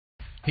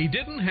He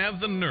didn't have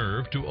the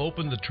nerve to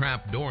open the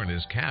trap door in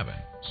his cabin,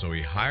 so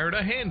he hired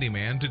a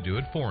handyman to do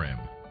it for him.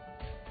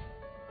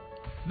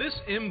 This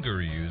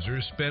Imgur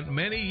user spent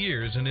many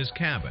years in his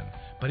cabin,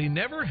 but he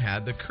never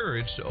had the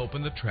courage to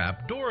open the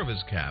trap door of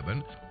his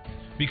cabin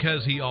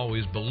because he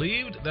always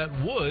believed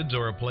that woods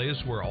are a place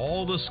where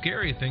all the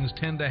scary things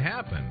tend to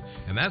happen,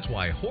 and that's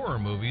why horror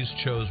movies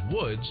chose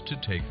woods to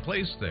take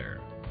place there.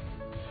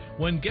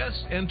 When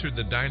guests entered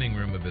the dining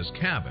room of his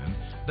cabin,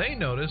 they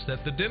noticed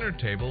that the dinner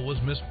table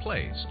was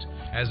misplaced,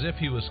 as if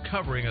he was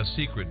covering a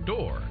secret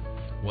door.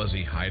 Was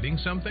he hiding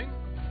something?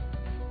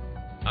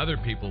 Other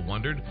people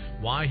wondered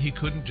why he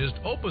couldn't just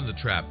open the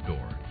trap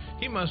door.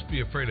 He must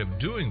be afraid of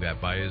doing that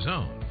by his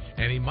own,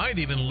 and he might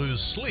even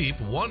lose sleep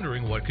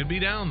wondering what could be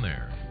down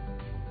there.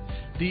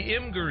 The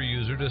Imgur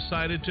user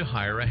decided to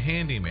hire a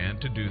handyman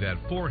to do that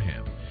for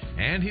him,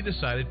 and he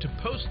decided to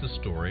post the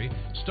story,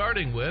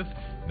 starting with,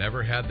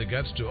 "Never had the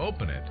guts to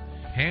open it.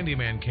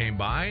 Handyman came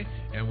by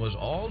and was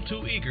all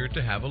too eager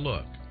to have a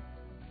look."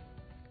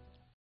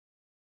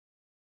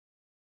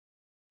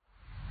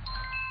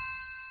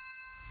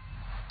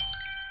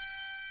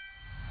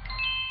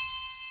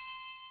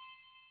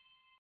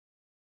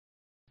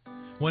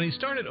 When he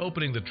started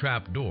opening the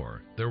trap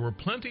door, there were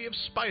plenty of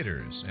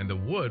spiders, and the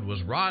wood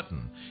was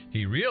rotten.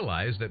 He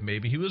realized that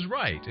maybe he was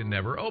right in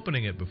never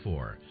opening it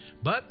before,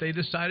 but they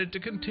decided to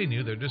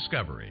continue their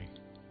discovery.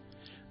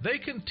 They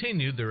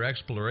continued their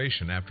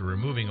exploration after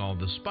removing all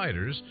the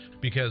spiders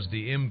because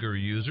the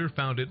Imgur user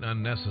found it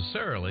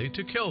unnecessarily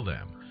to kill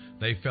them.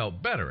 They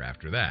felt better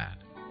after that.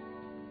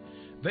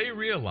 They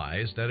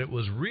realized that it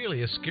was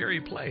really a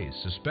scary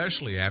place,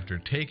 especially after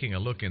taking a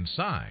look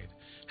inside.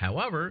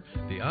 However,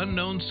 the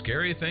unknown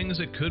scary things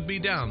that could be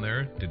down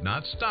there did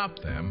not stop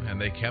them,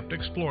 and they kept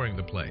exploring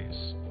the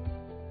place.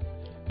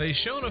 They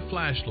shone a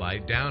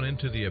flashlight down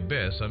into the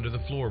abyss under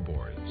the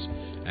floorboards.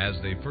 As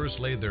they first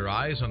laid their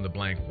eyes on the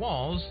blank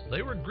walls,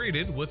 they were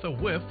greeted with a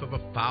whiff of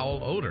a foul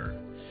odor.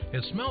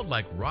 It smelled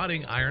like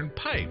rotting iron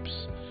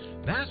pipes.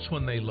 That's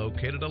when they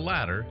located a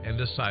ladder and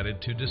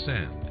decided to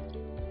descend.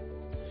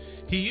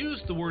 He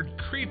used the word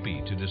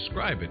creepy to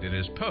describe it in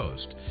his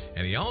post,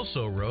 and he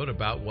also wrote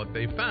about what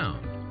they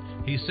found.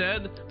 He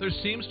said there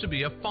seems to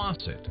be a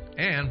faucet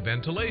and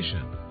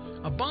ventilation,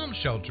 a bomb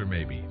shelter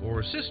maybe,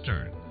 or a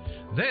cistern.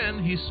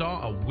 Then he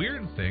saw a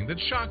weird thing that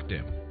shocked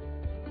him.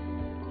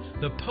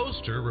 The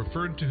poster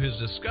referred to his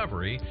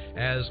discovery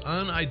as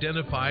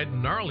unidentified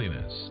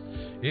gnarliness.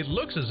 It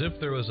looks as if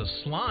there was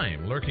a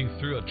slime lurking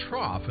through a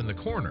trough in the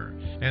corner,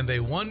 and they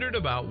wondered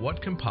about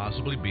what can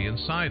possibly be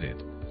inside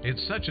it.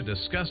 It's such a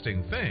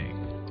disgusting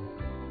thing.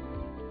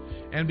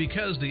 And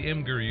because the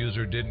Imgur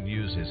user didn't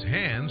use his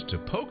hands to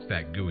poke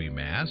that gooey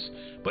mass,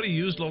 but he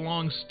used a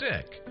long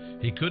stick,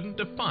 he couldn't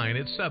define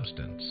its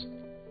substance.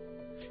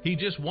 He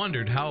just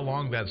wondered how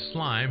long that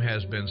slime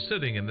has been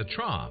sitting in the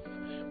trough.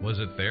 Was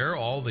it there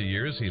all the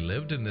years he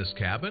lived in this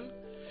cabin?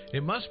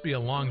 It must be a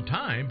long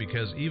time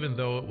because even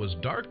though it was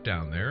dark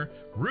down there,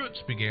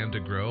 roots began to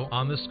grow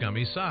on the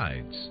scummy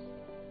sides.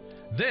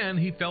 Then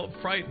he felt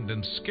frightened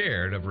and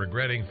scared of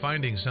regretting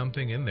finding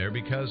something in there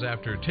because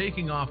after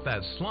taking off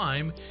that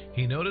slime,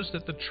 he noticed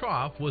that the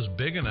trough was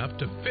big enough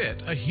to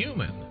fit a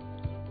human.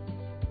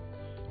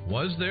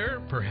 Was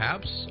there,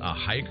 perhaps, a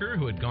hiker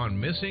who had gone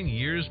missing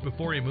years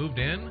before he moved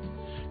in?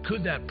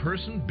 Could that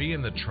person be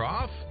in the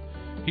trough?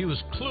 He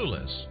was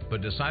clueless,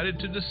 but decided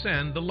to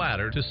descend the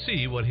ladder to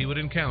see what he would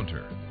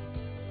encounter.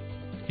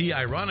 He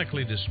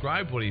ironically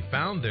described what he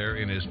found there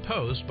in his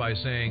post by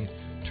saying,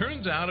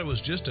 "Turns out it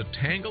was just a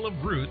tangle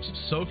of roots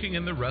soaking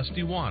in the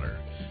rusty water,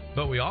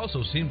 but we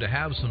also seem to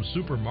have some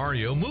Super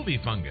Mario movie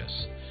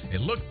fungus.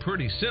 It looked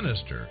pretty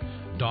sinister,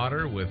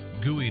 daughter with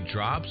gooey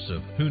drops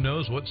of who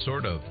knows what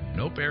sort of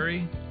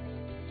nope-berry."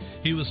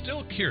 He was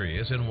still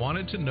curious and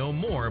wanted to know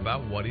more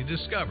about what he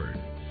discovered,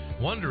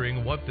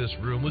 wondering what this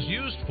room was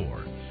used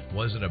for.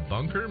 Was it a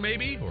bunker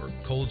maybe, or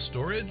cold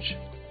storage?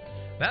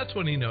 That's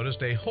when he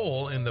noticed a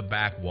hole in the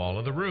back wall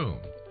of the room.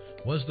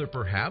 Was there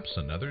perhaps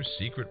another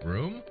secret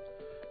room?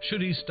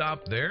 Should he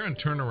stop there and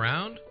turn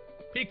around?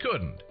 He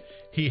couldn't.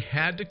 He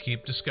had to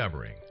keep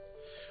discovering.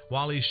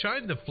 While he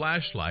shined the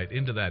flashlight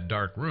into that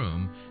dark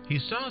room, he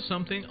saw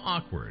something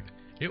awkward.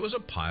 It was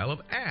a pile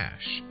of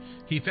ash.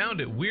 He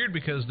found it weird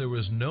because there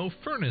was no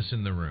furnace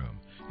in the room,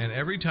 and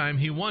every time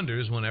he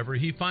wonders whenever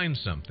he finds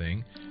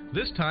something,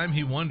 this time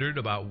he wondered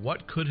about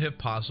what could have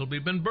possibly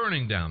been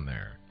burning down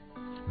there.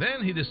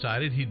 Then he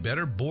decided he'd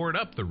better board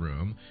up the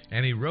room,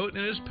 and he wrote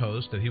in his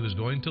post that he was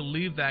going to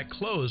leave that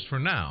closed for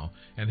now,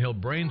 and he'll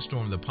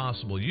brainstorm the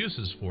possible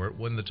uses for it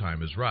when the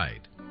time is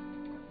right.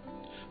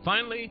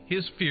 Finally,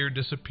 his fear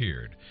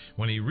disappeared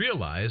when he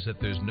realized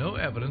that there's no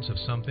evidence of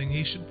something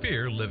he should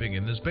fear living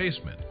in his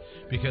basement,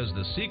 because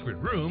the secret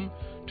room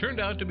turned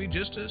out to be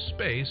just a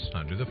space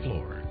under the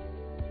floor.